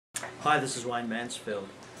Hi, this is Wayne Mansfield.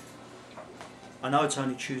 I know it's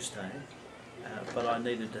only Tuesday, but I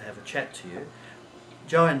needed to have a chat to you.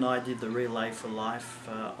 Joanne and I did the Relay for Life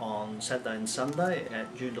on Saturday and Sunday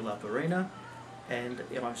at Joondalup Arena, and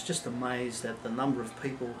I was just amazed at the number of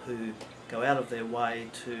people who go out of their way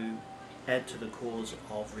to add to the cause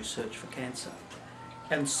of research for cancer.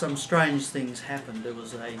 And some strange things happened. There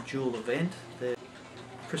was a dual event, the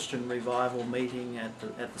Christian revival meeting at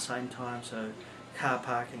the same time, so car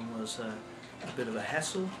parking was a bit of a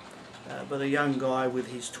hassle. But a young guy with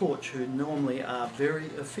his torch, who normally are very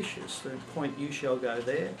officious, the point "you shall go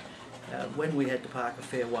there," when we had to park a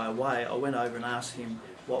fair way away, I went over and asked him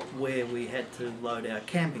where we had to load our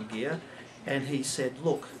camping gear, and he said,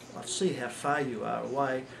 "Look, I see how far you are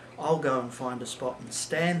away, I'll go and find a spot and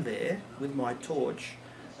stand there with my torch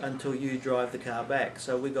until you drive the car back."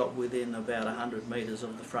 So we got within about 100 metres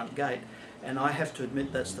of the front gate, and I have to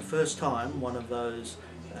admit that's the first time one of those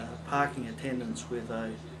parking attendants with a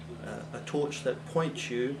torch that points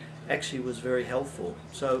you actually was very helpful.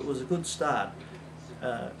 So it was a good start.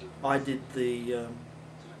 I did the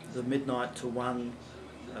midnight to 1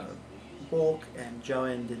 walk, and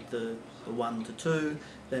Joanne did the 1 to 2.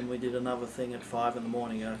 Then we did another thing at 5 in the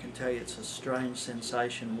morning. I can tell you it's a strange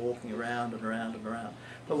sensation walking around and around and around.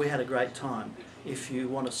 But we had a great time. If you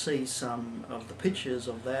want to see some of the pictures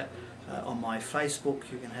of that on my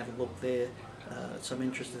Facebook, you can have a look there. Some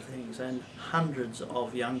interesting things, and hundreds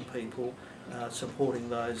of young people supporting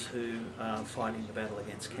those who are fighting the battle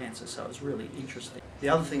against cancer. So it's really interesting. The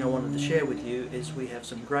other thing I wanted to share with you is we have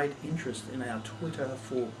some great interest in our Twitter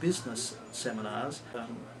for Business seminars.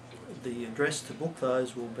 The address to book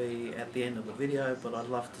those will be at the end of the video, but I'd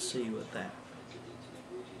love to see you at that.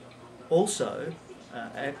 Also,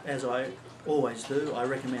 as I always do, I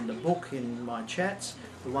recommend a book in my chats.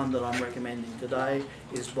 The one that I'm recommending today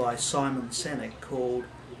is by Simon Sinek, called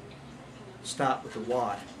Start with the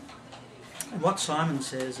Why. And what Simon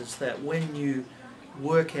says is that when you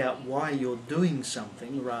work out why you're doing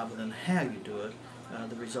something rather than how you do it,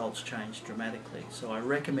 the results change dramatically. So I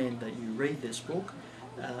recommend that you read this book.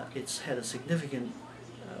 It's had a significant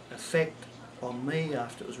effect on me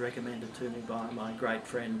after it was recommended to me by my great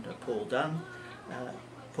friend Paul Dunn.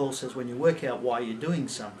 Paul says when you work out why you're doing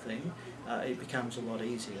something, it becomes a lot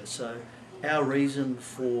easier. So our reason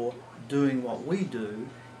for doing what we do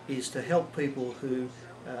is to help people who,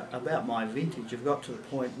 about my vintage, have got to the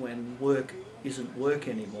point when work isn't work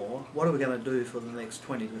anymore. What are we going to do for the next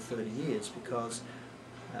 20 to 30 years? Because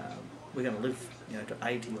we're going to live, to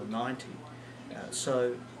 80 or 90.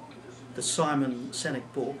 So the Simon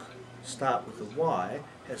Sinek book, Start with the Why,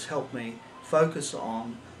 has helped me focus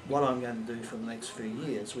on what I'm going to do for the next few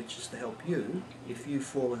years, which is to help you, if you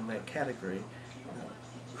fall in that category,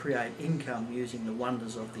 create income using the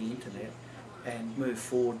wonders of the internet and move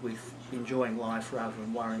forward with enjoying life rather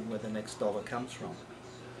than worrying where the next dollar comes from.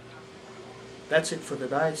 That's it for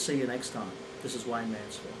today. See you next time. This is Wayne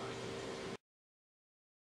Mansfield.